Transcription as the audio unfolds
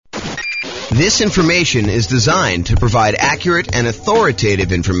This information is designed to provide accurate and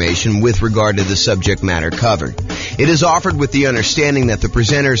authoritative information with regard to the subject matter covered. It is offered with the understanding that the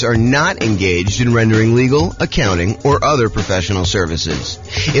presenters are not engaged in rendering legal, accounting, or other professional services.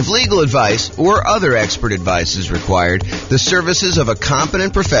 If legal advice or other expert advice is required, the services of a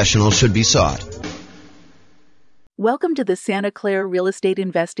competent professional should be sought. Welcome to the Santa Clara Real Estate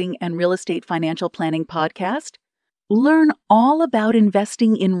Investing and Real Estate Financial Planning Podcast. Learn all about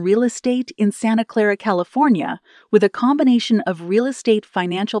investing in real estate in Santa Clara, California, with a combination of real estate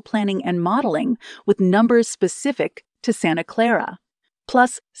financial planning and modeling with numbers specific to Santa Clara,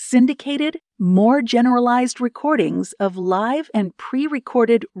 plus syndicated, more generalized recordings of live and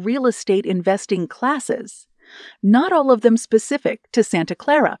pre-recorded real estate investing classes, not all of them specific to Santa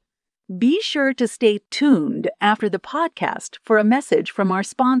Clara. Be sure to stay tuned after the podcast for a message from our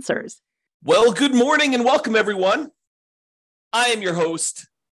sponsors. Well, good morning and welcome, everyone. I am your host,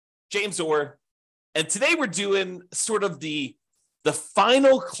 James Orr, and today we're doing sort of the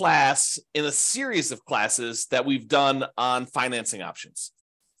final class in a series of classes that we've done on financing options.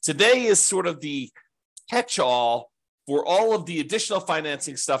 Today is sort of the catch-all for all of the additional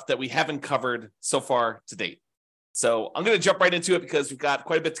financing stuff that we haven't covered so far to date. So I'm going to jump right into it because we've got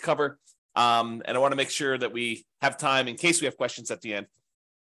quite a bit to cover, and I want to make sure that we have time in case we have questions at the end.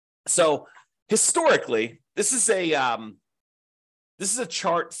 So historically, this is a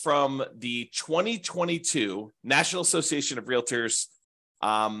chart from the 2022 National Association of Realtors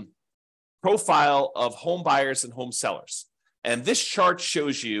profile of home buyers and home sellers. And this chart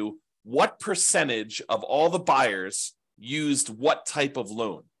shows you what percentage of all the buyers used what type of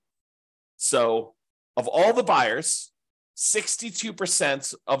loan. So of all the buyers,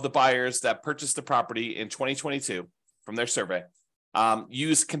 62% of the buyers that purchased the property in 2022 from their survey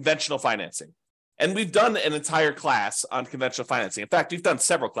used conventional financing. And we've done an entire class on conventional financing. In fact, we've done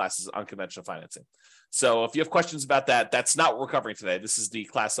several classes on conventional financing. So if you have questions about that, that's not what we're covering today. This is the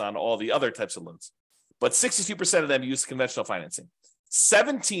class on all the other types of loans. But 62% of them use conventional financing.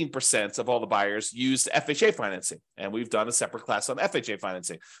 17% of all the buyers used FHA financing. And we've done a separate class on FHA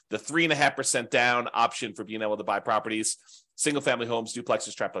financing. The 3.5% down option for being able to buy properties, single family homes,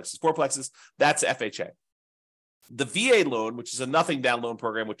 duplexes, triplexes, fourplexes, that's FHA. The VA loan, which is a nothing down loan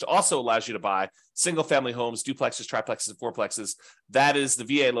program, which also allows you to buy single family homes, duplexes, triplexes, and fourplexes. That is the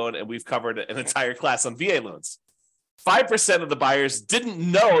VA loan, and we've covered an entire class on VA loans. 5% of the buyers didn't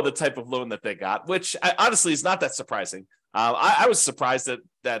know the type of loan that they got, which honestly is not that surprising. I was surprised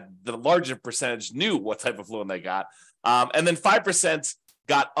that the larger percentage knew what type of loan they got. And then 5%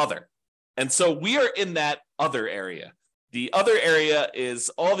 got other. And so we are in that other area. The other area is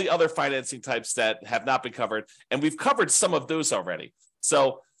all the other financing types that have not been covered, and we've covered some of those already.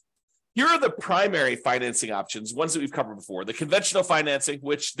 So here are the primary financing options, ones that we've covered before. The conventional financing,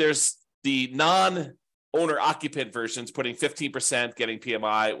 which there's the non-owner-occupant versions, putting 15%, getting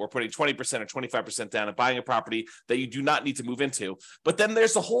PMI, or putting 20% or 25% down and buying a property that you do not need to move into. But then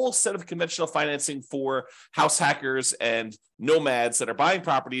there's a whole set of conventional financing for house hackers and nomads that are buying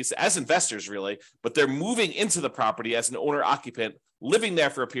properties as investors, really, but they're moving into the property as an owner-occupant, living there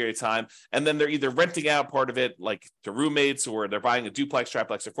for a period of time, and then they're either renting out part of it, like to roommates, or they're buying a duplex,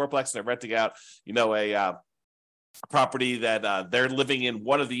 triplex, or fourplex, and they're renting out, a property that they're living in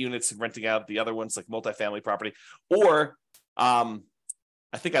one of the units and renting out the other ones, like multifamily property, or I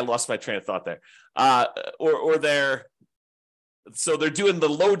think I lost my train of thought there, or they're doing the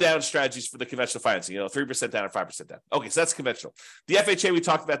low down strategies for the conventional financing, 3% down or 5% down. Okay, so that's conventional. The FHA, we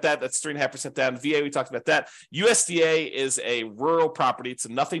talked about that. That's 3.5% down. VA, we talked about that. USDA is a rural property. It's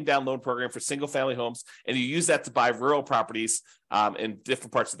a nothing down loan program for single family homes, and you use that to buy rural properties in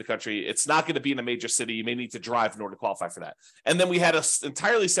different parts of the country. It's not going to be in a major city. You may need to drive in order to qualify for that. And then we had an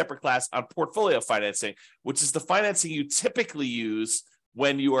entirely separate class on portfolio financing, which is the financing you typically use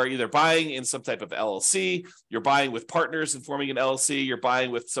when you are either buying in some type of LLC, you're buying with partners and forming an LLC, you're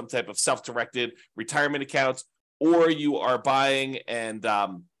buying with some type of self-directed retirement account, or you are buying and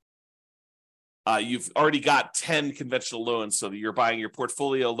you've already got 10 conventional loans, so that you're buying your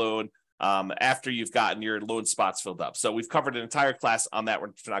portfolio loan after you've gotten your loan spots filled up. So we've covered an entire class on that. We're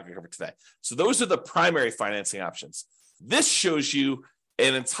not going to cover today. So those are the primary financing options. This shows you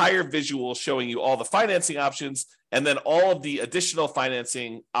an entire visual showing you all the financing options and then all of the additional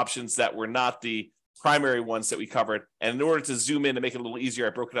financing options that were not the primary ones that we covered. And in order to zoom in and make it a little easier, I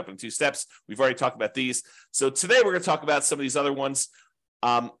broke it up in 2 steps. We've already talked about these. So today we're going to talk about some of these other ones.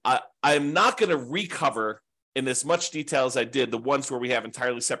 I'm not going to recover in as much detail as I did the ones where we have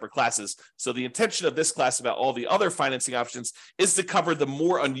entirely separate classes. So the intention of this class about all the other financing options is to cover the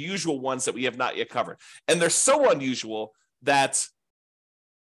more unusual ones that we have not yet covered. And they're so unusual that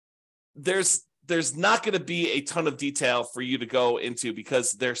there's not going to be a ton of detail for you to go into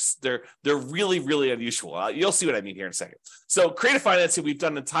because they're really, really unusual. You'll see what I mean here in a second. So creative financing, we've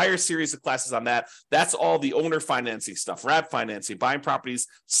done an entire series of classes on that. That's all the owner financing stuff, wrap financing, buying properties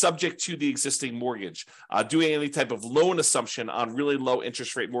subject to the existing mortgage, doing any type of loan assumption on really low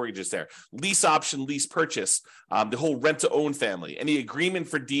interest rate mortgages there, lease option, lease purchase, the whole rent to own family, any agreement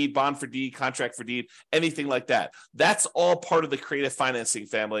for deed, bond for deed, contract for deed, anything like that. That's all part of the creative financing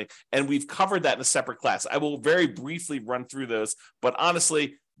family. And we've covered that in a separate class. I will very briefly run through those, but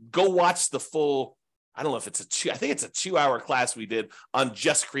honestly, go watch the full, I don't know if it's I think it's a 2-hour class we did on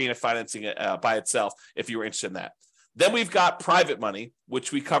just creative financing by itself, if you were interested in that. Then we've got private money,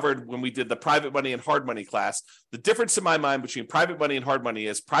 which we covered when we did the private money and hard money class. The difference in my mind between private money and hard money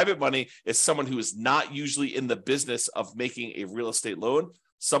is private money is someone who is not usually in the business of making a real estate loan.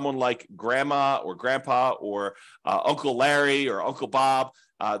 Someone like grandma or grandpa or Uncle Larry or Uncle Bob,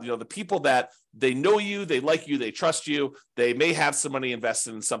 the people that they know you, they trust you. They may have some money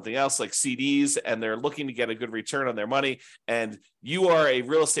invested in something else like CDs, and they're looking to get a good return on their money. And you are a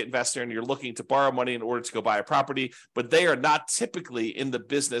real estate investor and you're looking to borrow money in order to go buy a property, but they are not typically in the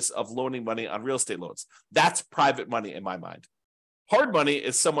business of loaning money on real estate loans. That's private money in my mind. Hard money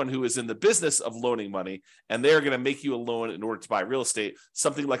is someone who is in the business of loaning money, and they're going to make you a loan in order to buy real estate,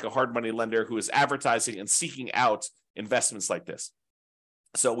 something like a hard money lender who is advertising and seeking out investments like this.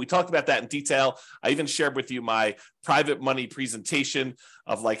 So we talked about that in detail. I even shared with you my private money presentation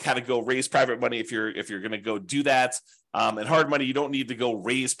of like how to go raise private money if you're going to go do that. And hard money, you don't need to go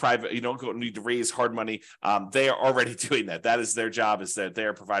raise private. You don't need to raise hard money. They are already doing that. That is their job, is that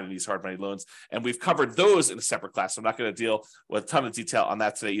they're providing these hard money loans. And we've covered those in a separate class. So I'm not going to deal with a ton of detail on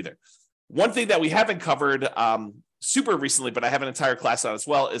that today either. One thing that we haven't covered super recently, but I have an entire class on as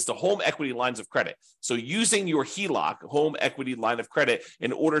well, is the home equity lines of credit. So using your HELOC, home equity line of credit,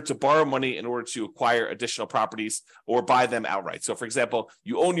 in order to borrow money in order to acquire additional properties or buy them outright. So for example,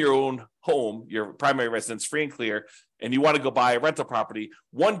 you own your own home, your primary residence free and clear, and you want to go buy a rental property.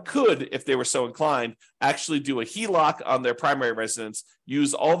 One could, if they were so inclined, actually do a HELOC on their primary residence,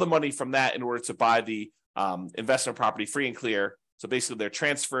 use all the money from that in order to buy the investment property free and clear. So basically, they're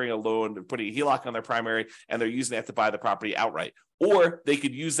transferring a loan, they're putting a HELOC on their primary, and they're using that to buy the property outright. Or they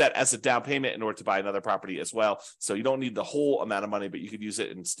could use that as a down payment in order to buy another property as well. So you don't need the whole amount of money, but you could use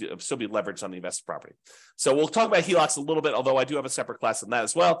it and still be leveraged on the invested property. So we'll talk about HELOCs a little bit, although I do have a separate class on that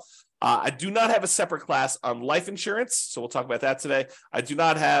as well. I do not have a separate class on life insurance, so we'll talk about that today. I do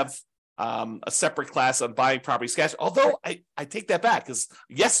not have a separate class on buying properties cash, although I take that back, because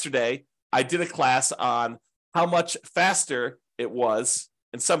yesterday I did a class on how much faster it was,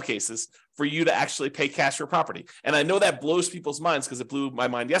 in some cases, for you to actually pay cash for property. And I know that blows people's minds because it blew my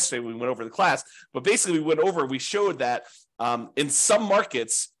mind yesterday when we went over the class. But basically, we showed that in some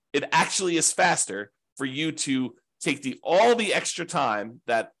markets, it actually is faster for you to take all the extra time,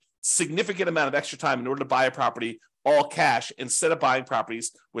 that significant amount of extra time in order to buy a property all cash instead of buying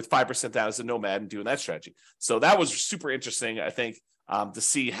properties with 5% down as a nomad and doing that strategy. So that was super interesting, I think, to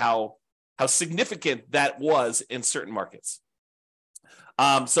see how significant that was in certain markets.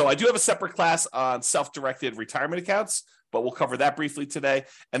 So I do have a separate class on self-directed retirement accounts, but we'll cover that briefly today.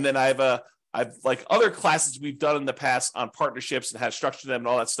 And then I've like other classes we've done in the past on partnerships and how to structure them and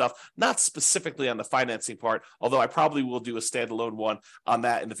all that stuff, not specifically on the financing part, although I probably will do a standalone one on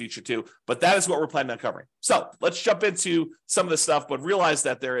that in the future too. But that is what we're planning on covering. So let's jump into some of the stuff, but realize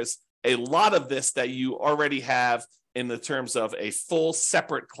that there is a lot of this that you already have in the terms of a full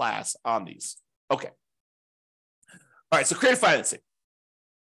separate class on these. Okay. All right, so creative financing.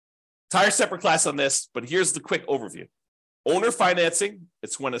 Entire separate class on this, but here's the quick overview. Owner financing,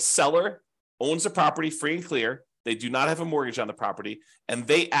 it's when a seller owns a property free and clear, they do not have a mortgage on the property, and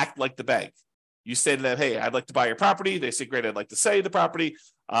they act like the bank. You say to them, hey, I'd like to buy your property. They say, great, I'd like to sell you the property.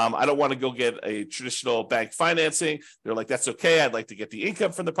 I don't want to go get a traditional bank financing. They're like, that's okay. I'd like to get the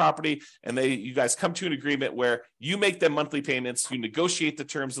income from the property. And you guys come to an agreement where you make them monthly payments, you negotiate the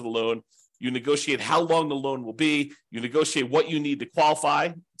terms of the loan, you negotiate how long the loan will be. You negotiate what you need to qualify.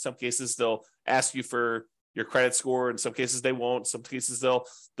 In some cases, they'll ask you for your credit score. In some cases, they won't. Some cases, they'll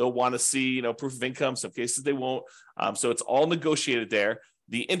want to see, proof of income. Some cases, they won't. So it's all negotiated there.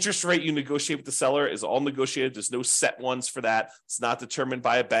 The interest rate you negotiate with the seller is all negotiated. There's no set ones for that. It's not determined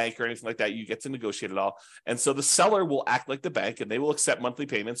by a bank or anything like that. You get to negotiate it all. And so the seller will act like the bank, and they will accept monthly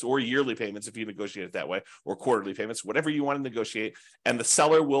payments or yearly payments if you negotiate it that way, or quarterly payments, whatever you want to negotiate. And the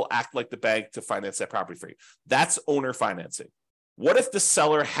seller will act like the bank to finance that property for you. That's owner financing. What if the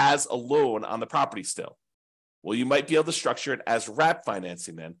seller has a loan on the property still? Well, you might be able to structure it as wrap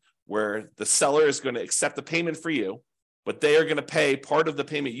financing then, where the seller is going to accept the payment for you. but they are going to pay part of the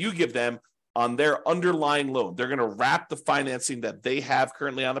payment you give them on their underlying loan. They're going to wrap the financing that they have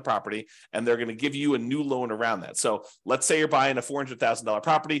currently on the property, and they're going to give you a new loan around that. So let's say you're buying a $400,000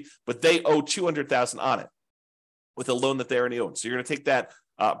 property, but they owe $200,000 on it with a loan that they already own. So you're going to take that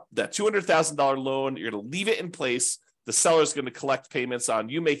 $200,000 loan, you're going to leave it in place. The seller is going to collect payments on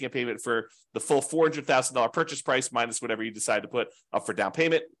you making a payment for the full $400,000 purchase price minus whatever you decide to put up for down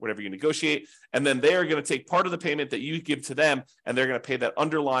payment, whatever you negotiate. And then they are going to take part of the payment that you give to them, and they're going to pay that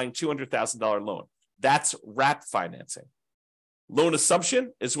underlying $200,000 loan. That's wrap financing. Loan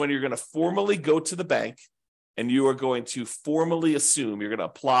assumption is when you're going to formally go to the bank and you are going to formally assume, you're going to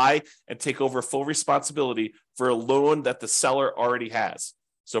apply and take over full responsibility for a loan that the seller already has.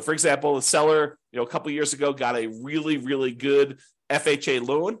 So, for example, the seller, a couple of years ago got a really, really good FHA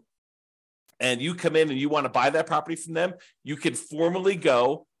loan, and you come in and you want to buy that property from them. You can formally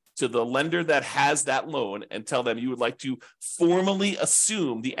go to the lender that has that loan and tell them you would like to formally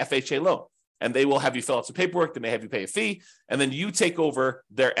assume the FHA loan, and they will have you fill out some paperwork. They may have you pay a fee, and then you take over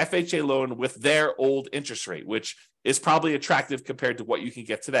their FHA loan with their old interest rate, which is probably attractive compared to what you can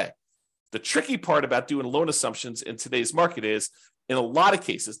get today. The tricky part about doing loan assumptions in today's market is, in a lot of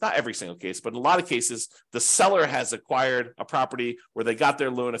cases, not every single case, but in a lot of cases, the seller has acquired a property where they got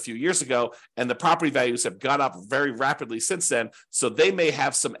their loan a few years ago, and the property values have gone up very rapidly since then. So they may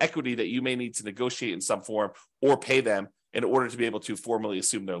have some equity that you may need to negotiate in some form or pay them in order to be able to formally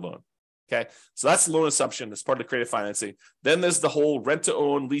assume their loan. Okay, so that's loan assumption. That's part of the creative financing. Then there's the whole rent to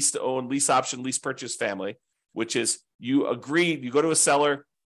own, lease option, lease purchase family, which is you go to a seller.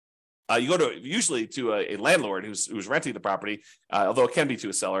 You go to usually to a landlord who's renting the property, although it can be to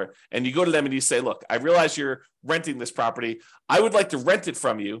a seller, and you go to them and you say, look, I realize you're renting this property. I would like to rent it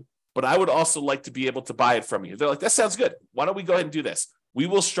from you, but I would also like to be able to buy it from you. They're like, that sounds good. Why don't we go ahead and do this? We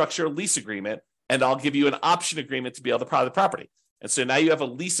will structure a lease agreement, and I'll give you an option agreement to be able to buy the property. And so now you have a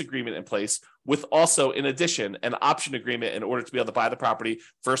lease agreement in place with also, in addition, an option agreement in order to be able to buy the property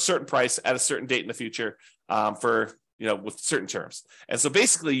for a certain price at a certain date in the future with certain terms. And so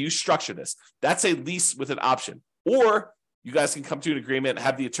basically you structure this. That's a lease with an option. Or you guys can come to an agreement,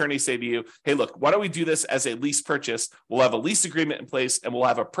 have the attorney say to you, hey, look, why don't we do this as a lease purchase? We'll have a lease agreement in place, and we'll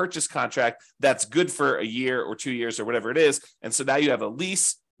have a purchase contract that's good for a year or 2 years or whatever it is. And so now you have a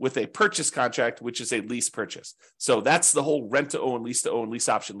lease with a purchase contract, which is a lease purchase. So that's the whole rent to own, lease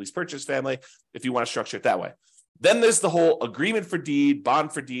option, lease purchase family, if you want to structure it that way. Then there's the whole agreement for deed,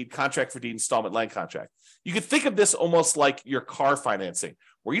 bond for deed, contract for deed, installment land contract. You could think of this almost like your car financing,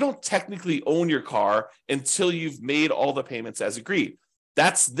 where you don't technically own your car until you've made all the payments as agreed.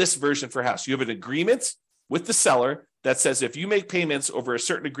 That's this version for house. You have an agreement with the seller that says if you make payments over a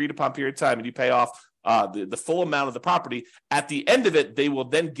certain agreed upon period of time and you pay off the full amount of the property, at the end of it, they will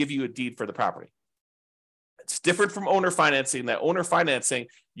then give you a deed for the property. It's different from owner financing. That owner financing,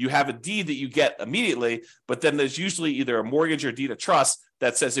 you have a deed that you get immediately, but then there's usually either a mortgage or deed of trust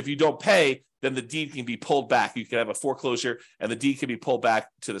that says if you don't pay, then the deed can be pulled back. You can have a foreclosure and the deed can be pulled back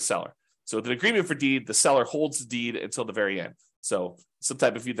to the seller. So with an agreement for deed, the seller holds the deed until the very end. So some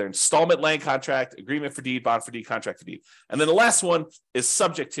type of either installment land contract, agreement for deed, bond for deed, contract for deed. And then the last one is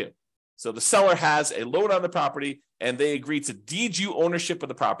subject to. So the seller has a loan on the property and they agree to deed you ownership of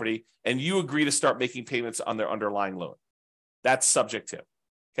the property, and you agree to start making payments on their underlying loan. That's subject to.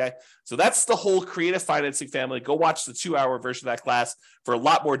 Okay, so that's the whole creative financing family. Go watch the 2-hour version of that class for a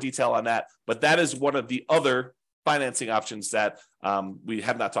lot more detail on that. But that is one of the other financing options that we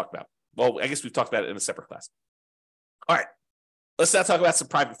have not talked about. Well, I guess we've talked about it in a separate class. All right, let's now talk about some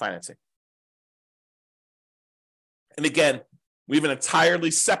private financing. And again, we have an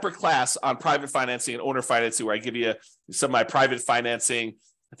entirely separate class on private financing and owner financing where I give you some of my private financing.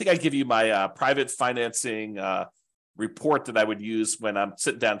 I think I give you my private financing report that I would use when I'm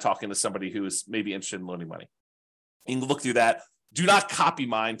sitting down talking to somebody who is maybe interested in loaning money. You can look through that. Do not copy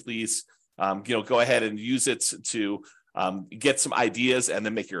mine, please. Go ahead and use it to get some ideas and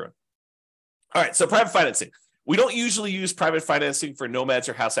then make your own. All right, so private financing. We don't usually use private financing for nomads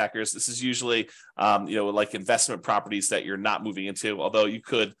or house hackers. This is usually, like investment properties that you're not moving into, although you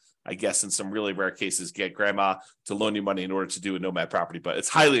could, I guess, in some really rare cases, get grandma to loan you money in order to do a nomad property, but it's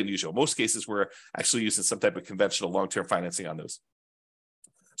highly unusual. Most cases, we're actually using some type of conventional long-term financing on those.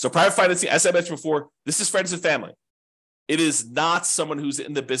 So private financing, as I mentioned before, this is friends and family. It is not someone who's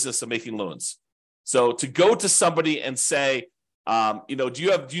in the business of making loans. So to go to somebody and say, do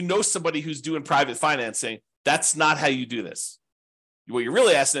you know somebody who's doing private financing? That's not how you do this. What you're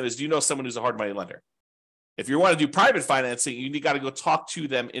really asking them is, do you know someone who's a hard money lender? If you want to do private financing, you got to go talk to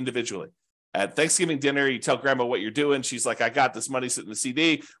them individually. At Thanksgiving dinner, you tell grandma what you're doing. She's like, I got this money sitting in the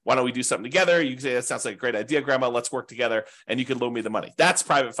CD. Why don't we do something together? You can say, that sounds like a great idea, grandma. Let's work together. And you can loan me the money. That's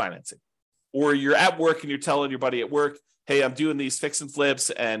private financing. Or you're at work and you're telling your buddy at work, hey, I'm doing these fix and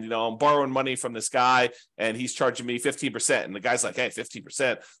flips and, I'm borrowing money from this guy and he's charging me 15%. And the guy's like, hey,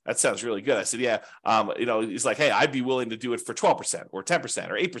 15%, that sounds really good. I said, yeah. He's like, hey, I'd be willing to do it for 12% or 10%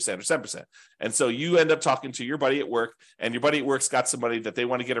 or 8% or 7%. And so you end up talking to your buddy at work and your buddy at work's got some money that they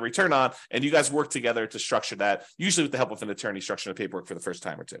want to get a return on. And you guys work together to structure that, usually with the help of an attorney, structuring the paperwork for the first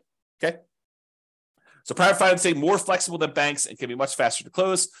time or two. Okay. So private financing, more flexible than banks and can be much faster to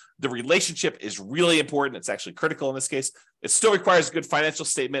close. The relationship is really important. It's actually critical in this case. It still requires a good financial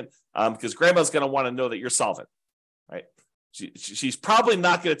statement because grandma's going to want to know that you're solvent, right? She's probably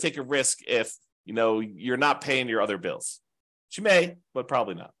not going to take a risk if, you're not paying your other bills. She may, but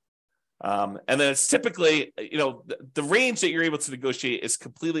probably not. And then it's typically, the range that you're able to negotiate is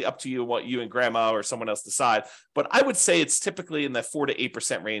completely up to you, what you and grandma or someone else decide. But I would say it's typically in the 4 to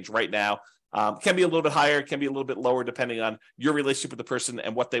 8% range right now. Can be a little bit higher, can be a little bit lower, depending on your relationship with the person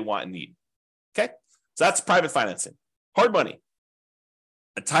and what they want and need. Okay, so that's private financing. Hard money,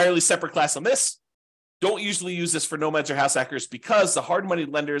 entirely separate class on this. Don't usually use this for nomads or house hackers because the hard money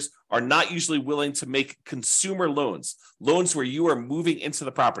lenders are not usually willing to make consumer loans where you are moving into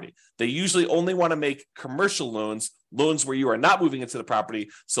the property. They usually only want to make commercial loans where you are not moving into the property.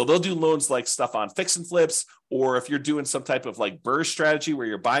 So they'll do loans like stuff on fix and flips, or if you're doing some type of like BRRRR strategy where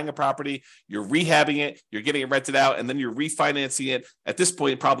you're buying a property, you're rehabbing it, you're getting it rented out, and then you're refinancing it at this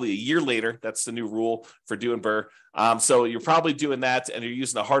point, probably a year later. That's the new rule for doing BRRRR. So you're probably doing that and you're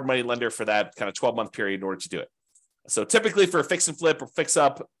using a hard money lender for that kind of 12-month period in order to do it. So typically for a fix and flip or fix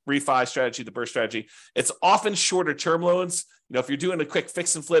up refi strategy, the BRRRR strategy, it's often shorter term loans. If you're doing a quick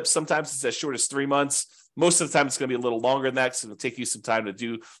fix and flip, sometimes it's as short as 3 months. Most of the time, it's going to be a little longer than that. So it'll take you some time to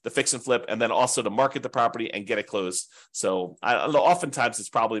do the fix and flip and then also to market the property and get it closed. So oftentimes it's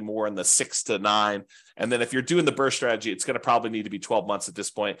probably more in the 6 to 9. And then if you're doing the BRRRR strategy, it's going to probably need to be 12 months at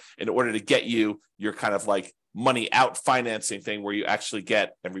this point in order to get you your kind of like money out financing thing where you actually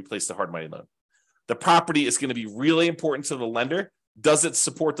get and replace the hard money loan. The property is going to be really important to the lender. Does it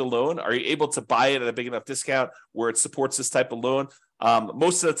support the loan? Are you able to buy it at a big enough discount where it supports this type of loan?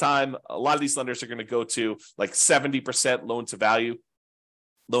 Most of the time, a lot of these lenders are going to go to like 70% loan to value,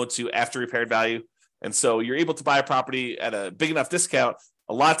 loan to after repaired value. And so you're able to buy a property at a big enough discount.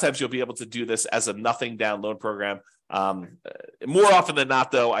 A lot of times you'll be able to do this as a nothing down loan program. More often than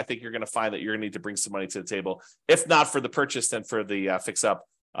not, though, I think you're going to find that you're going to need to bring some money to the table, if not for the purchase, then for the fix up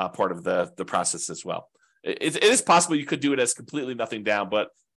part of the process as well. It is possible you could do it as completely nothing down, but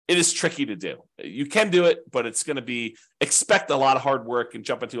it is tricky to do. You can do it, but it's going to be, expect a lot of hard work and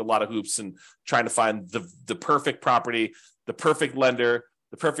jump into a lot of hoops and trying to find the perfect property, the perfect lender,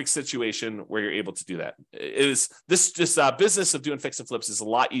 the perfect situation where you're able to do that. This business of doing fix and flips is a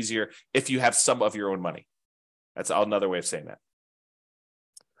lot easier if you have some of your own money. That's another way of saying that.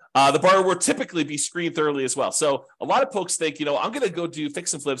 The borrower will typically be screened thoroughly as well. So a lot of folks think, I'm going to go do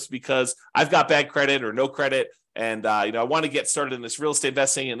fix and flips because I've got bad credit or no credit. And, I want to get started in this real estate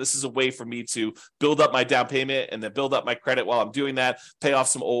investing. And this is a way for me to build up my down payment and then build up my credit while I'm doing that, pay off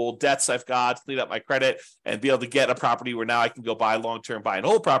some old debts I've got, clean up my credit and be able to get a property where now I can go buy long-term buy and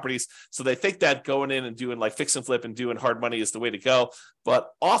hold properties. So they think that going in and doing like fix and flip and doing hard money is the way to go. But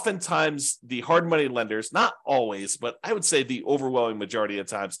oftentimes the hard money lenders, not always, but I would say the overwhelming majority of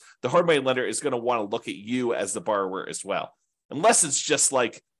times, the hard money lender is going to want to look at you as the borrower as well. Unless it's just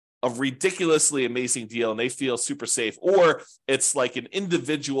like a ridiculously amazing deal and they feel super safe, or it's like an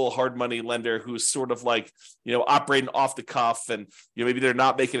individual hard money lender who's sort of like, operating off the cuff and, maybe they're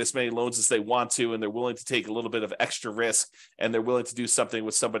not making as many loans as they want to, and they're willing to take a little bit of extra risk and they're willing to do something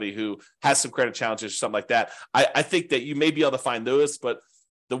with somebody who has some credit challenges or something like that. I think that you may be able to find those, but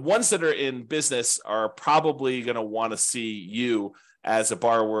the ones that are in business are probably going to want to see you as a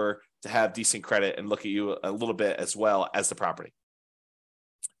borrower to have decent credit and look at you a little bit as well as the property.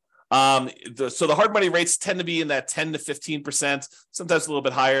 So the hard money rates tend to be in that 10 to 15%, sometimes a little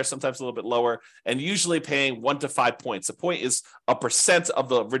bit higher, sometimes a little bit lower, and usually paying 1 to 5 points. A point is a percent of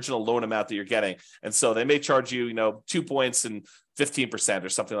the original loan amount that you're getting. And so they may charge you, 2 points and 15% or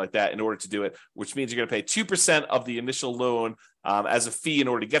something like that in order to do it, which means you're going to pay 2% of the initial loan as a fee in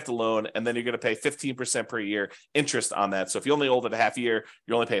order to get the loan. And then you're going to pay 15% per year interest on that. So if you only hold it a half year,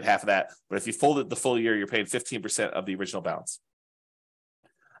 you're only paying half of that. But if you fold it the full year, you're paying 15% of the original balance.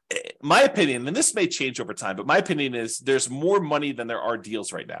 My opinion, and this may change over time, but my opinion is there's more money than there are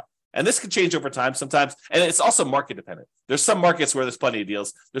deals right now. And this could change over time sometimes. And it's also market dependent. There's some markets where there's plenty of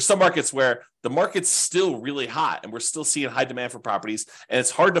deals. There's some markets where the market's still really hot and we're still seeing high demand for properties. And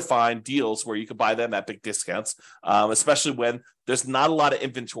it's hard to find deals where you can buy them at big discounts, especially when there's not a lot of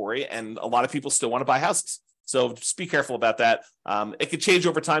inventory and a lot of people still want to buy houses. So just be careful about that. It could change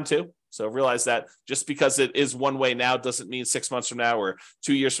over time too. So realize that just because it is one way now doesn't mean 6 months from now or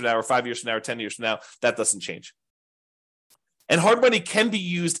 2 years from now or 5 years from now or 10 years from now, that doesn't change. And hard money can be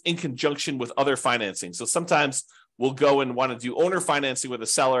used in conjunction with other financing. So sometimes we'll go and want to do owner financing with a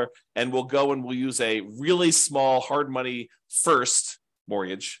seller, and we'll use a really small hard money first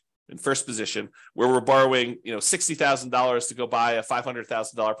mortgage in first position, where we're borrowing, $60,000 to go buy a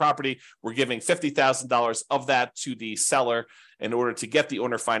 $500,000 property. We're giving $50,000 of that to the seller in order to get the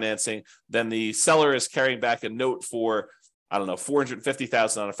owner financing. Then the seller is carrying back a note for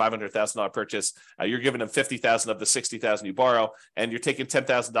 $450,000 on a $500,000 purchase. You're giving them $50,000 of the $60,000 you borrow, and you're taking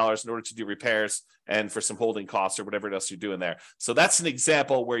 $10,000 in order to do repairs and for some holding costs or whatever else you're doing there. So that's an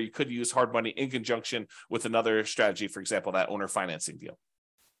example where you could use hard money in conjunction with another strategy, for example, that owner financing deal.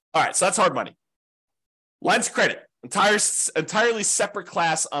 All right, so that's hard money. Lines of credit, entirely separate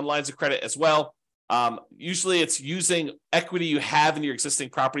class on lines of credit as well. Usually it's using equity you have in your existing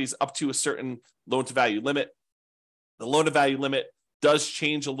properties up to a certain loan-to-value limit. The loan-to-value limit does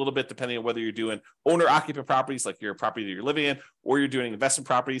change a little bit depending on whether you're doing owner-occupant properties, like your property that you're living in, or you're doing investment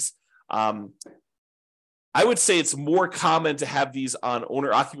properties. I would say it's more common to have these on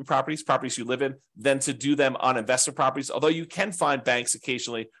owner-occupant properties you live in, than to do them on investment properties, although you can find banks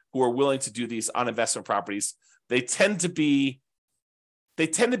occasionally who are willing to do these on investment properties. They tend to be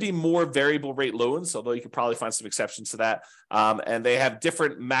more variable rate loans, although you could probably find some exceptions to that. And they have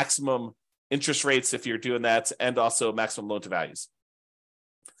different maximum interest rates if you're doing that, and also maximum loan to values.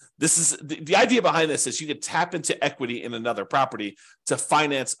 This is the idea behind this is you could tap into equity in another property to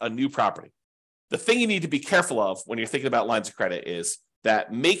finance a new property. The thing you need to be careful of when you're thinking about lines of credit is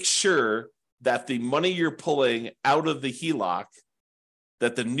that make sure that the money you're pulling out of the HELOC,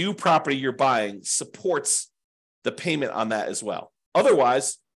 that the new property you're buying supports the payment on that as well.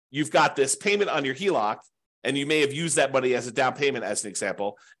 Otherwise, you've got this payment on your HELOC, and you may have used that money as a down payment, as an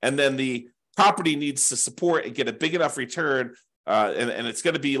example, and then the property needs to support and get a big enough return, and it's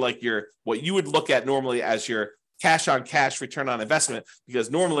going to be like what you would look at normally as your cash on cash return on investment, because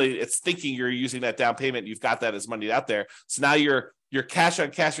normally it's thinking you're using that down payment, you've got that as money out there. So now your cash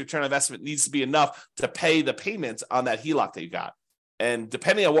on cash return on investment needs to be enough to pay the payments on that HELOC that you got. And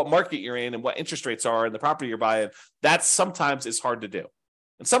depending on what market you're in and what interest rates are in the property you're buying, that sometimes is hard to do.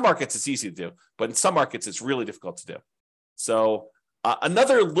 In some markets, it's easy to do, but in some markets, it's really difficult to do. So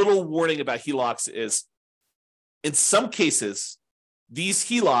another little warning about HELOCs is, in some cases, these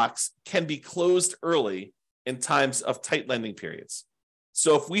HELOCs can be closed early in times of tight lending periods.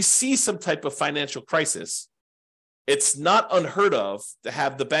 So if we see some type of financial crisis, it's not unheard of to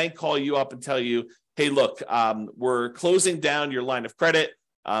have the bank call you up and tell you, hey, look, we're closing down your line of credit.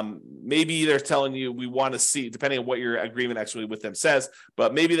 Maybe they're telling you we want to see, depending on what your agreement actually with them says,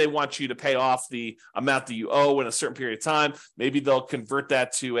 but maybe they want you to pay off the amount that you owe in a certain period of time. Maybe they'll convert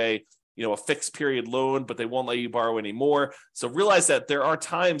that to a fixed period loan, but they won't let you borrow anymore. So realize that there are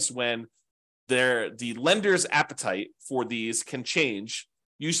times when the lender's appetite for these can change,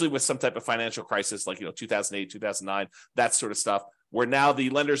 usually with some type of financial crisis, like 2008, 2009, that sort of stuff, where now the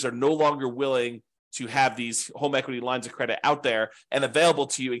lenders are no longer willing to have these home equity lines of credit out there and available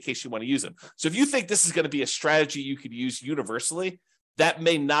to you in case you want to use them. So if you think this is going to be a strategy you could use universally, that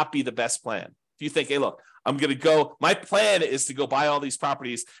may not be the best plan. If you think, hey, look, my plan is to go buy all these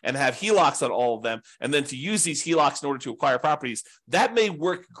properties and have HELOCs on all of them, and then to use these HELOCs in order to acquire properties, that may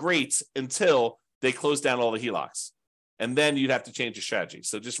work great until they close down all the HELOCs. And then you'd have to change your strategy.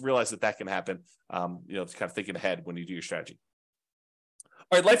 So just realize that can happen, kind of thinking ahead when you do your strategy.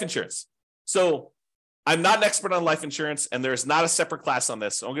 All right, life insurance. So I'm not an expert on life insurance, and there's not a separate class on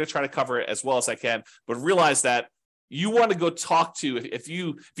this. So I'm going to try to cover it as well as I can, but realize that you want to go talk to, if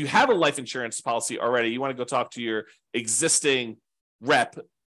you have a life insurance policy already, you want to go talk to your existing rep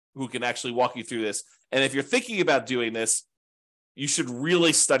who can actually walk you through this. And if you're thinking about doing this, you should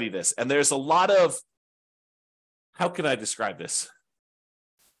really study this. And there's a lot of, how can I describe this?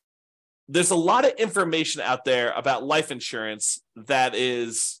 There's a lot of information out there about life insurance that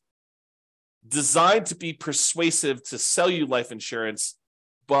is designed to be persuasive to sell you life insurance,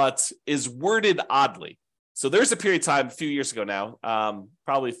 but is worded oddly. So there's a period of time a few years ago now,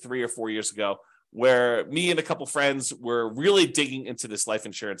 probably 3 or 4 years ago, where me and a couple friends were really digging into this life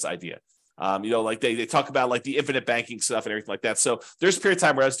insurance idea. They talk about like the infinite banking stuff and everything like that. So there's a period of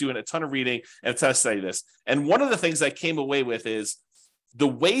time where I was doing a ton of reading and a ton of study this. And one of the things I came away with is the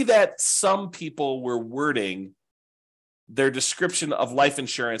way that some people were wording their description of life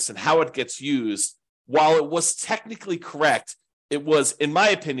insurance and how it gets used, while it was technically correct, it was, in my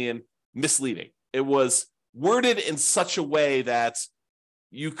opinion, misleading. It was worded in such a way that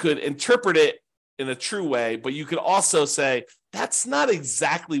you could interpret it in a true way, but you could also say, that's not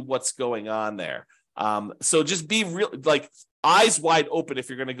exactly what's going on there. So just be real, like eyes wide open if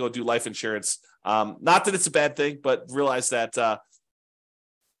you're going to go do life insurance. Not that it's a bad thing, but realize that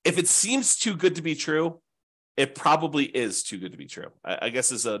if it seems too good to be true, it probably is too good to be true. I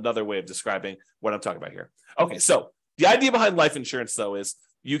guess is another way of describing what I'm talking about here. Okay, so the idea behind life insurance, though, is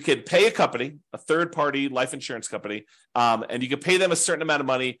you can pay a company, a third-party life insurance company, and you can pay them a certain amount of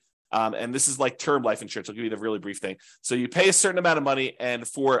money. And this is like term life insurance. I'll give you the really brief thing. So you pay a certain amount of money, and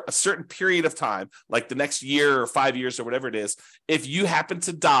for a certain period of time, like the next year or 5 years or whatever it is, if you happen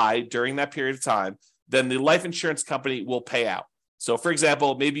to die during that period of time, then the life insurance company will pay out. So, for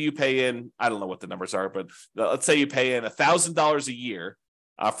example, maybe you pay in, I don't know what the numbers are, but let's say you pay in $1,000 a year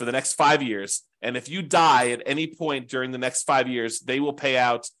for the next 5 years. And if you die at any point during the next 5 years, they will pay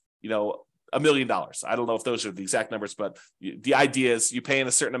out, $1 million. I don't know if those are the exact numbers, but the idea is you pay in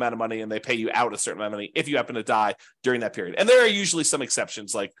a certain amount of money and they pay you out a certain amount of money if you happen to die during that period. And there are usually some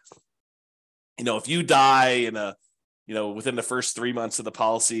exceptions, like, if you die in within the first 3 months of the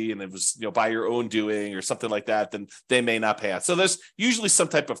policy and it was, by your own doing or something like that, then they may not pay out. So there's usually some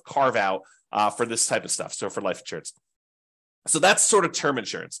type of carve out for this type of stuff. So for life insurance. So that's sort of term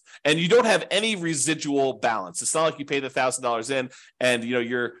insurance, and you don't have any residual balance. It's not like you pay the $1,000 in, and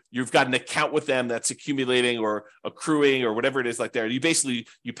you've got an account with them that's accumulating or accruing or whatever it is like there. You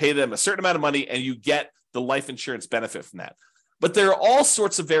pay them a certain amount of money, and you get the life insurance benefit from that. But there are all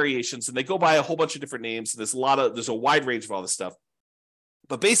sorts of variations, and they go by a whole bunch of different names. There's a wide range of all this stuff.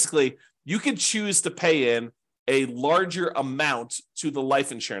 But basically, you can choose to pay in a larger amount to the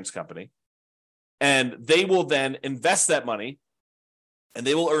life insurance company. And they will then invest that money and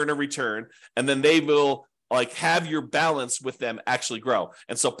they will earn a return. And then they will have your balance with them actually grow.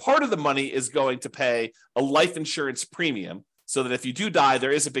 And so part of the money is going to pay a life insurance premium so that if you do die, there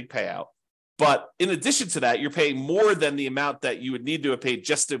is a big payout. But in addition to that, you're paying more than the amount that you would need to have paid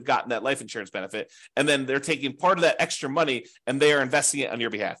just to have gotten that life insurance benefit. And then they're taking part of that extra money and they are investing it on your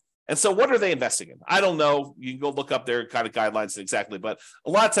behalf. And so what are they investing in? I don't know. You can go look up their kind of guidelines exactly, but a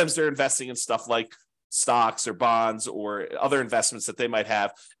lot of times they're investing in stuff like stocks or bonds or other investments that they might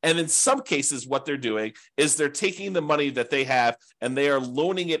have. And in some cases, what they're doing is they're taking the money that they have and they are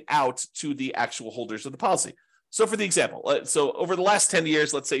loaning it out to the actual holders of the policy. So for the example, so over the last 10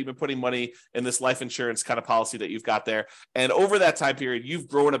 years, let's say you've been putting money in this life insurance kind of policy that you've got there. And over that time period, you've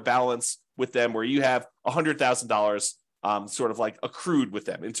grown a balance with them where you have $100,000 sort of like accrued with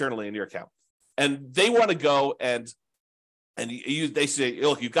them internally in your account. And they want to go and they say,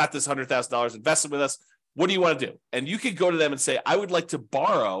 look, you've got this $100,000 invested with us. What do you want to do? And you could go to them and say, I would like to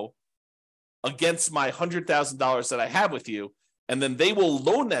borrow against my $100,000 that I have with you. And then they will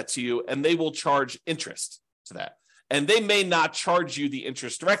loan that to you and they will charge interest to that. And they may not charge you the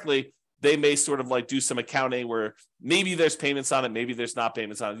interest directly. They may sort of do some accounting where maybe there's payments on it, maybe there's not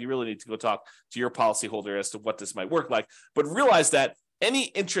payments on it. You really need to go talk to your policyholder as to what this might work like. But realize that any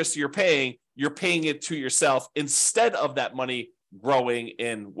interest you're paying it to yourself instead of that money growing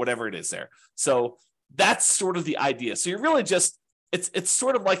in whatever it is there. So that's sort of the idea. So you're really just, it's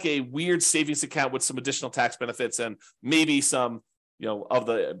sort of like a weird savings account with some additional tax benefits and maybe some, of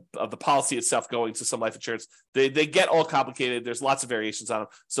the policy itself going to some life insurance. They get all complicated. There's lots of variations on them.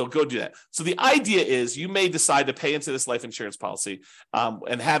 So go do that. So the idea is you may decide to pay into this life insurance policy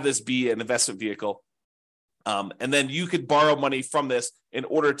and have this be an investment vehicle. And then you could borrow money from this in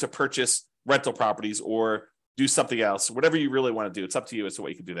order to purchase rental properties or do something else, whatever you really want to do. It's up to you as to what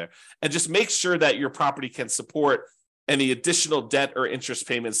you can do there. And just make sure that your property can support any additional debt or interest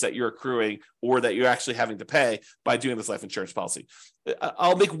payments that you're accruing or that you're actually having to pay by doing this life insurance policy.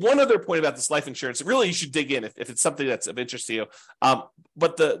 I'll make one other point about this life insurance. Really, you should dig in if it's something that's of interest to you.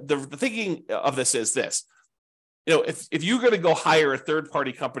 But the thinking of this is this. If you're going to go hire a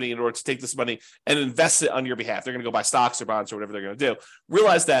third-party company in order to take this money and invest it on your behalf, they're going to go buy stocks or bonds or whatever they're going to do.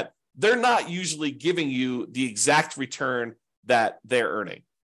 Realize that they're not usually giving you the exact return that they're earning.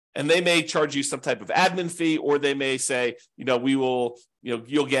 And they may charge you some type of admin fee, or they may say, we will,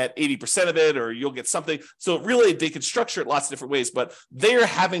 you'll get 80% of it, or you'll get something. So really, they can structure it lots of different ways, but they're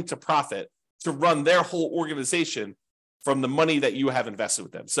having to profit to run their whole organization from the money that you have invested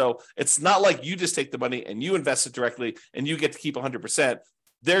with them. So it's not like you just take the money and you invest it directly and you get to keep 100%.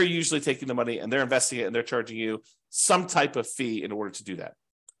 They're usually taking the money and they're investing it and they're charging you some type of fee in order to do that.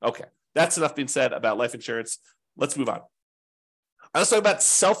 Okay, that's enough being said about life insurance. Let's move on. I was talking about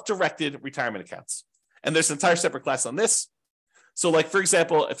self-directed retirement accounts. And there's an entire separate class on this. So like, for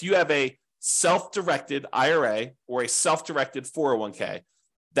example, if you have a self-directed IRA or a self-directed 401k,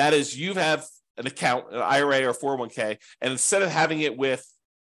 that is, you have an account, an IRA or 401k, and instead of having it with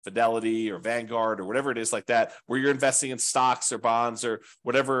Fidelity or Vanguard or whatever it is like that, where you're investing in stocks or bonds or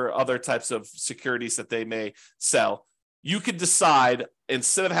whatever other types of securities that they may sell, you could decide,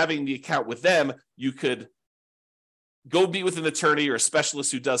 instead of having the account with them, you could go meet with an attorney or a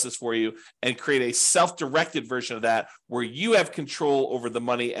specialist who does this for you and create a self-directed version of that where you have control over the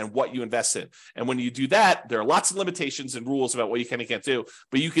money and what you invest in. And when you do that, there are lots of limitations and rules about what you can and can't do,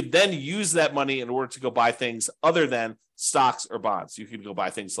 but you could then use that money in order to go buy things other than stocks or bonds. You could go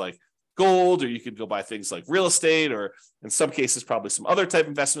buy things like gold, or you could go buy things like real estate, or in some cases, probably some other type of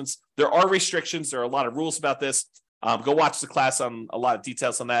investments. There are restrictions. There are a lot of rules about this. Go watch the class on a lot of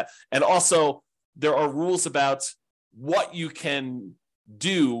details on that. And also, there are rules about what you can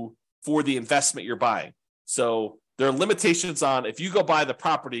do for the investment you're buying. So there are limitations on, if you go buy the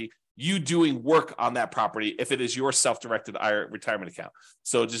property, you doing work on that property if it is your self-directed retirement account.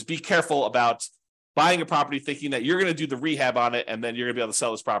 So just be careful about buying a property thinking that you're going to do the rehab on it and then you're going to be able to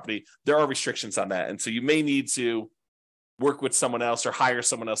sell this property. There are restrictions on that. And so you may need to work with someone else or hire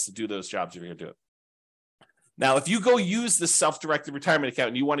someone else to do those jobs if you're going to do it. Now, if you go use this self-directed retirement account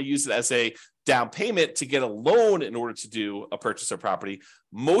and you want to use it as a down payment to get a loan in order to do a purchase of property,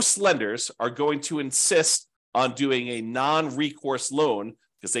 most lenders are going to insist on doing a non-recourse loan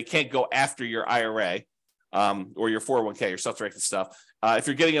because they can't go after your IRA or your 401k, your self-directed stuff, if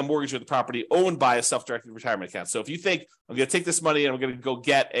you're getting a mortgage with the property owned by a self-directed retirement account. So if you think, I'm going to take this money and I'm going to go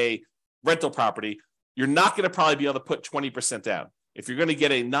get a rental property, you're not going to probably be able to put 20% down. If you're going to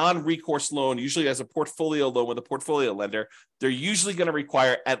get a non-recourse loan, usually as a portfolio loan with a portfolio lender, they're usually going to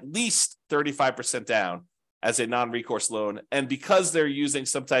require at least 35% down as a non-recourse loan. And because they're using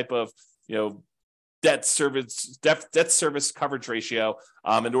some type of, debt service coverage ratio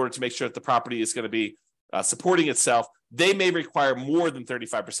in order to make sure that the property is going to be supporting itself, they may require more than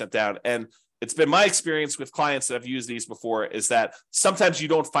 35% down. And it's been my experience with clients that have used these before is that sometimes you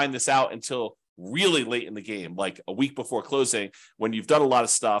don't find this out until really late in the game, like a week before closing, when you've done a lot of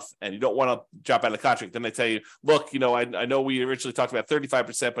stuff and you don't want to drop out of the contract. Then they tell you, look, I know we originally talked about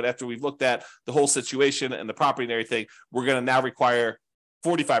 35%, but after we've looked at the whole situation and the property and everything, we're going to now require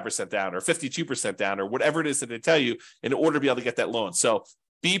 45% down or 52% down or whatever it is that they tell you in order to be able to get that loan. So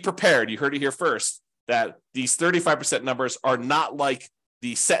be prepared. You heard it here first, that these 35% numbers are not like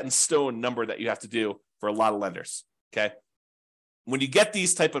the set in stone number that you have to do for a lot of lenders. Okay. When you get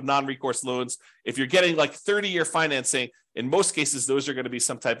these type of non-recourse loans, if you're getting like 30-year financing, in most cases, those are going to be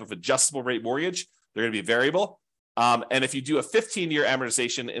some type of adjustable rate mortgage. They're going to be variable. And if you do a 15-year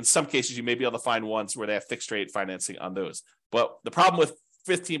amortization, in some cases, you may be able to find ones where they have fixed rate financing on those. But the problem with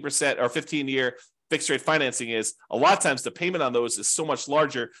 15% or 15-year fixed rate financing is a lot of times the payment on those is so much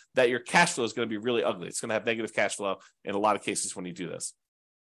larger that your cash flow is going to be really ugly. It's going to have negative cash flow in a lot of cases when you do this.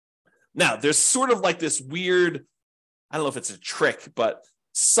 Now, there's sort of like this weird, I don't know if it's a trick, but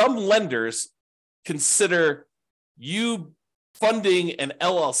some lenders consider you funding an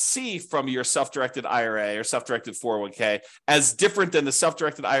LLC from your self-directed IRA or self-directed 401k as different than the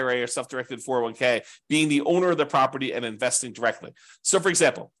self-directed IRA or self-directed 401k being the owner of the property and investing directly. So, for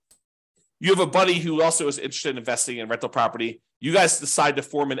example, you have a buddy who also is interested in investing in rental property. You guys decide to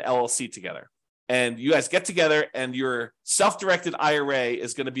form an LLC together. And you guys get together and your self-directed IRA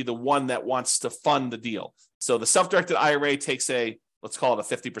is going to be the one that wants to fund the deal. So the self-directed IRA takes let's call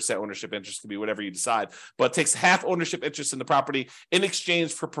it a 50% ownership interest, could be whatever you decide, but it takes half ownership interest in the property in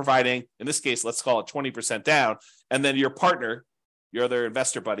exchange for providing, in this case, let's call it 20% down. And then your partner, your other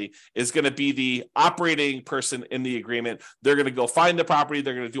investor buddy, is going to be the operating person in the agreement. They're going to go find the property.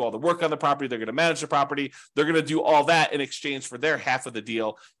 They're going to do all the work on the property. They're going to manage the property. They're going to do all that in exchange for their half of the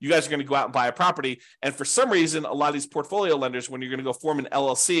deal. You guys are going to go out and buy a property. And for some reason, a lot of these portfolio lenders, when you're going to go form an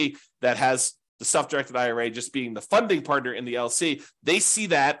LLC that has the self-directed IRA just being the funding partner in the LLC, they see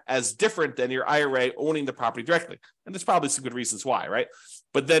that as different than your IRA owning the property directly. And there's probably some good reasons why, right?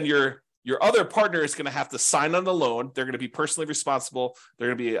 But then your other partner is going to have to sign on the loan. They're going to be personally responsible. They're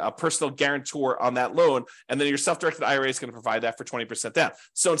going to be a personal guarantor on that loan. And then your self-directed IRA is going to provide that for 20% down.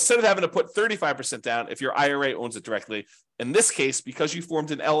 So instead of having to put 35% down, if your IRA owns it directly, in this case, because you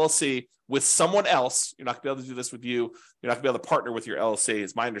formed an LLC with someone else, you're not going to be able to do this with you. You're not going to be able to partner with your LLC,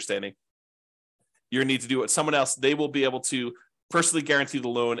 is my understanding. You're going to need to do it with someone else. They will be able to personally guarantee the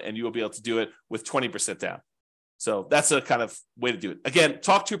loan, and you will be able to do it with 20% down. So that's a kind of way to do it. Again,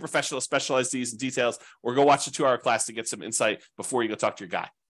 talk to a professional, specialize these in details, or go watch the 2-hour class to get some insight before you go talk to your guy.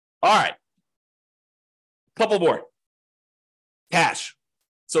 All right. Couple more. Cash.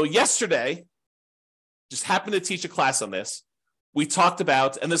 So yesterday, just happened to teach a class on this. We talked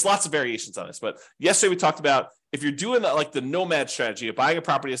about, and there's lots of variations on this, but yesterday we talked about if you're doing like the nomad strategy of buying a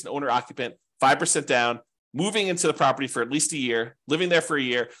property as an owner occupant, 5% down, moving into the property for at least a year, living there for a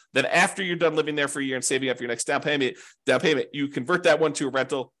year, then after you're done living there for a year and saving up your next down payment, you convert that one to a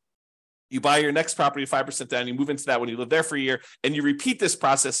rental. You buy your next property 5% down, you move into that one, you live there for a year, and you repeat this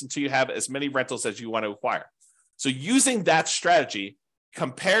process until you have as many rentals as you want to acquire. So using that strategy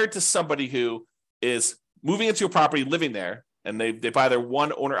compared to somebody who is moving into a property, living there, and they buy their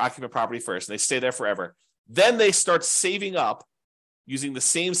one owner occupant property first, and they stay there forever. Then they start saving up using the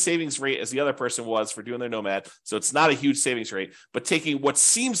same savings rate as the other person was for doing their nomad. So it's not a huge savings rate, but taking what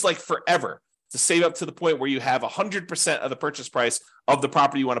seems like forever to save up to the point where you have 100% of the purchase price of the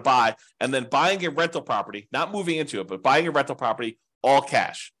property you want to buy, and then buying a rental property, not moving into it, but buying a rental property, all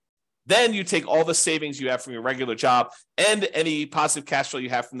cash. Then you take all the savings you have from your regular job and any positive cash flow you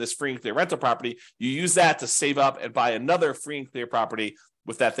have from this free and clear rental property. You use that to save up and buy another free and clear property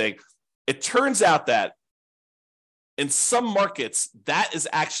with that thing. It turns out that in some markets, that is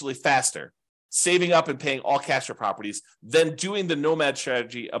actually faster, saving up and paying all cash for properties, than doing the nomad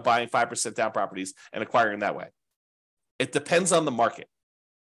strategy of buying 5% down properties and acquiring that way. It depends on the market.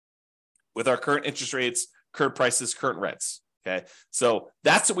 With our current interest rates, current prices, current rents. Okay, so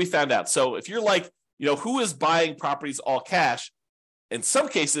that's what we found out. So if you're like, who is buying properties all cash? In some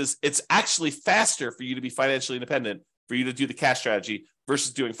cases, it's actually faster for you to be financially independent, for you to do the cash strategy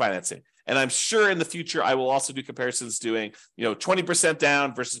versus doing financing. And I'm sure in the future, I will also do comparisons doing, 20%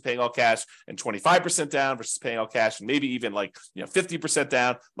 down versus paying all cash, and 25% down versus paying all cash, and maybe even 50%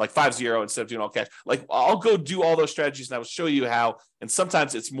 down, like 50 instead of doing all cash. Like I'll go do all those strategies and I will show you how, and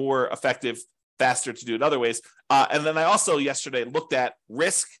sometimes it's more effective, faster to do it other ways. And then I also yesterday looked at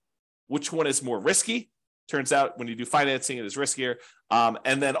risk, which one is more risky. Turns out when you do financing, it is riskier.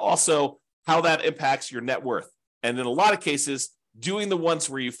 And then also how that impacts your net worth. And in a lot of cases, doing the ones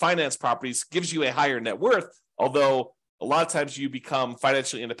where you finance properties gives you a higher net worth, although a lot of times you become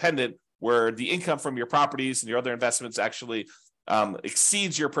financially independent where the income from your properties and your other investments actually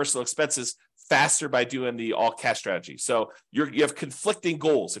exceeds your personal expenses faster by doing the all cash strategy. So you have conflicting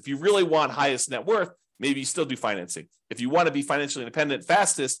goals. If you really want highest net worth, maybe you still do financing. If you want to be financially independent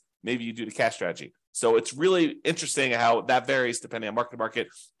fastest, maybe you do the cash strategy. So it's really interesting how that varies depending on market to market.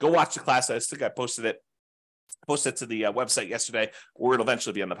 Go watch the class. I think I posted it to the website yesterday, or it'll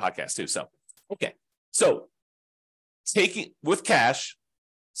eventually be on the podcast too. So, okay. So taking with cash,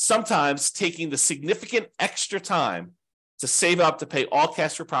 sometimes taking the significant extra time to save up to pay all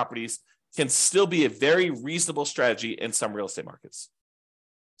cash for properties can still be a very reasonable strategy in some real estate markets.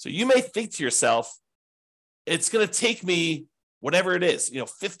 So you may think to yourself, it's going to take me whatever it is,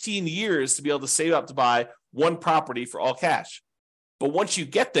 15 years to be able to save up to buy one property for all cash. But once you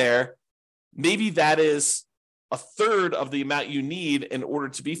get there, maybe that is a third of the amount you need in order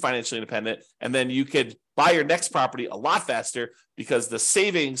to be financially independent. And then you could buy your next property a lot faster because the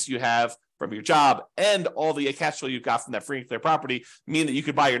savings you have from your job and all the cash flow you've got from that free and clear property mean that you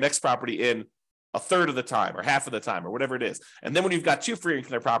could buy your next property in a third of the time or half of the time or whatever it is. And then when you've got two free and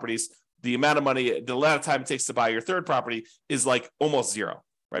clear properties, the amount of time it takes to buy your third property is like almost zero,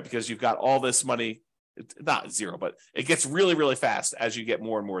 right? Because you've got all this money, not zero, but it gets really, really fast as you get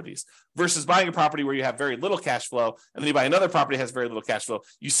more and more of these. Versus buying a property where you have very little cash flow, and then you buy another property that has very little cash flow.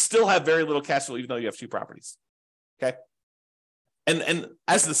 You still have very little cash flow, even though you have two properties. Okay. And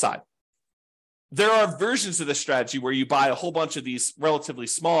as an aside, there are versions of this strategy where you buy a whole bunch of these relatively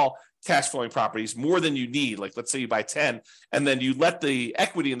small cash flowing properties, more than you need. Like let's say you buy 10, and then you let the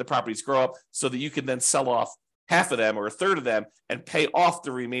equity in the properties grow up so that you can then sell off half of them or a third of them and pay off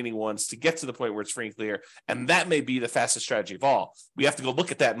the remaining ones to get to the point where it's free and clear. And that may be the fastest strategy of all. We have to go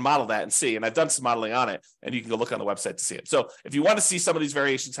look at that and model that and see. And I've done some modeling on it, and you can go look on the website to see it. So if you want to see some of these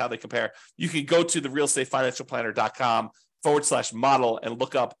variations, how they compare, you can go to the realestatefinancialplanner.com/model and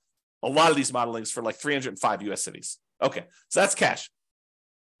look up a lot of these modelings for like 305 US cities. Okay, so that's cash.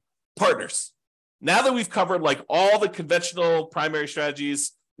 Partners. Now that we've covered like all the conventional primary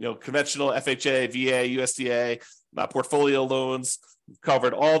strategies, conventional FHA, VA, USDA, portfolio loans, we've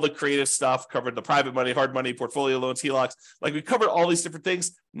covered all the creative stuff, covered the private money, hard money, portfolio loans, HELOCs, like we covered all these different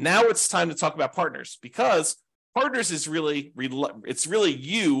things. Now it's time to talk about partners, because partners is really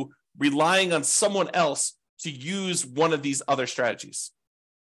you relying on someone else to use one of these other strategies.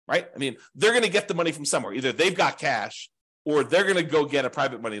 Right? I mean, they're going to get the money from somewhere. Either they've got cash, or they're going to go get a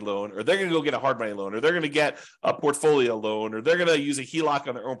private money loan, or they're going to go get a hard money loan, or they're going to get a portfolio loan, or they're going to use a HELOC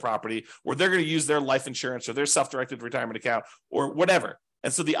on their own property, or they're going to use their life insurance or their self-directed retirement account or whatever.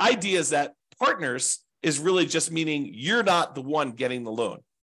 And so the idea is that partners is really just meaning you're not the one getting the loan.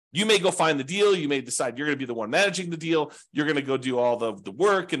 You may go find the deal. You may decide you're going to be the one managing the deal. You're going to go do all the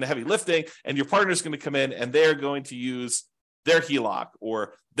work and the heavy lifting, and your partner's going to come in and they're going to use their HELOC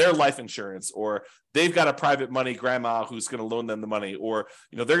or their life insurance, or they've got a private money grandma who's going to loan them the money, or,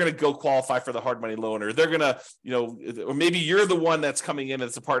 they're going to go qualify for the hard money loan, or they're going to, or maybe you're the one that's coming in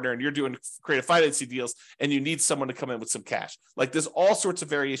as a partner and you're doing creative financing deals and you need someone to come in with some cash. Like, there's all sorts of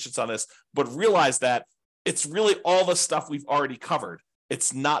variations on this, but realize that it's really all the stuff we've already covered.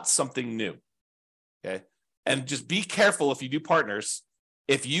 It's not something new, okay? And just be careful if you do partners.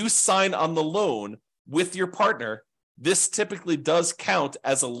 If you sign on the loan with your partner, this typically does count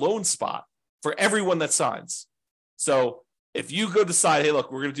as a loan spot for everyone that signs. So if you go decide, hey,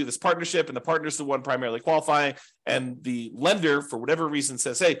 look, we're going to do this partnership, and the partner's the one primarily qualifying, and the lender, for whatever reason,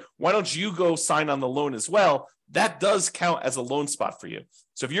 says, hey, why don't you go sign on the loan as well? That does count as a loan spot for you.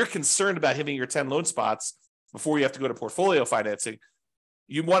 So if you're concerned about hitting your 10 loan spots before you have to go to portfolio financing,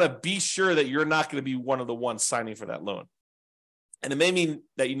 you want to be sure that you're not going to be one of the ones signing for that loan. And it may mean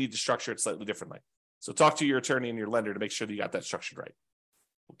that you need to structure it slightly differently. So talk to your attorney and your lender to make sure that you got that structured right.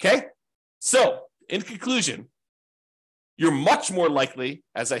 Okay? So in conclusion, you're much more likely,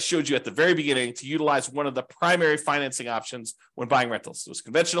 as I showed you at the very beginning, to utilize one of the primary financing options when buying rentals. So it's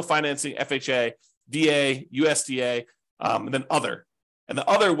conventional financing, FHA, VA, USDA, and then other. And the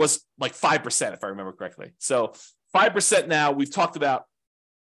other was like 5%, if I remember correctly. So 5% now, we've talked about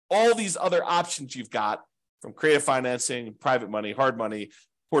all these other options you've got, from creative financing, private money, hard money,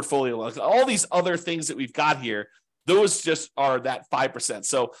 portfolio loans, all these other things that we've got here, those just are that 5%.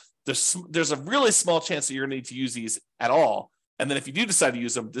 So there's a really small chance that you're going to need to use these at all. And then if you do decide to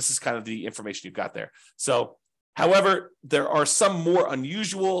use them, this is kind of the information you've got there. So, however, there are some more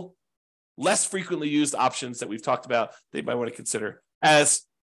unusual, less frequently used options that we've talked about that you might want to consider, as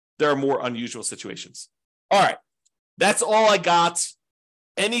there are more unusual situations. All right, that's all I got.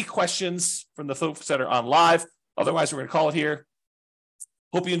 Any questions from the folks that are on live? Otherwise, we're going to call it here.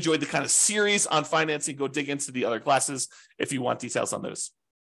 Hope you enjoyed the kind of series on financing. Go dig into the other classes if you want details on those.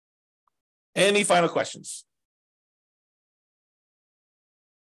 Any final questions?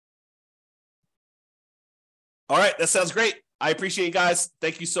 All right, that sounds great. I appreciate you guys.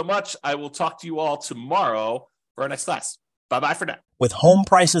 Thank you so much. I will talk to you all tomorrow for our next class. Bye-bye for now. With home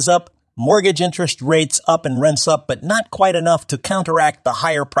prices up, mortgage interest rates up, and rents up, but not quite enough to counteract the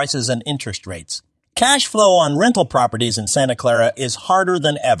higher prices and interest rates, cash flow on rental properties in Santa Clara is harder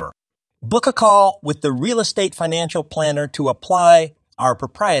than ever. Book a call with the Real Estate Financial Planner to apply our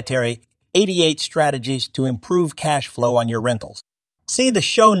proprietary 88 strategies to improve cash flow on your rentals. See the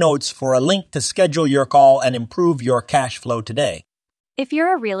show notes for a link to schedule your call and improve your cash flow today. If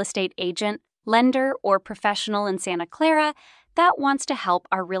you're a real estate agent, lender, or professional in Santa Clara that wants to help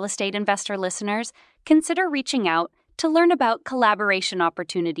our real estate investor listeners, consider reaching out to learn about collaboration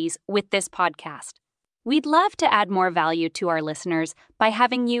opportunities with this podcast. We'd love to add more value to our listeners by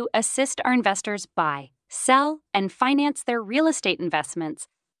having you assist our investors buy, sell, and finance their real estate investments.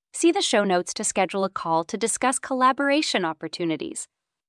 See the show notes to schedule a call to discuss collaboration opportunities.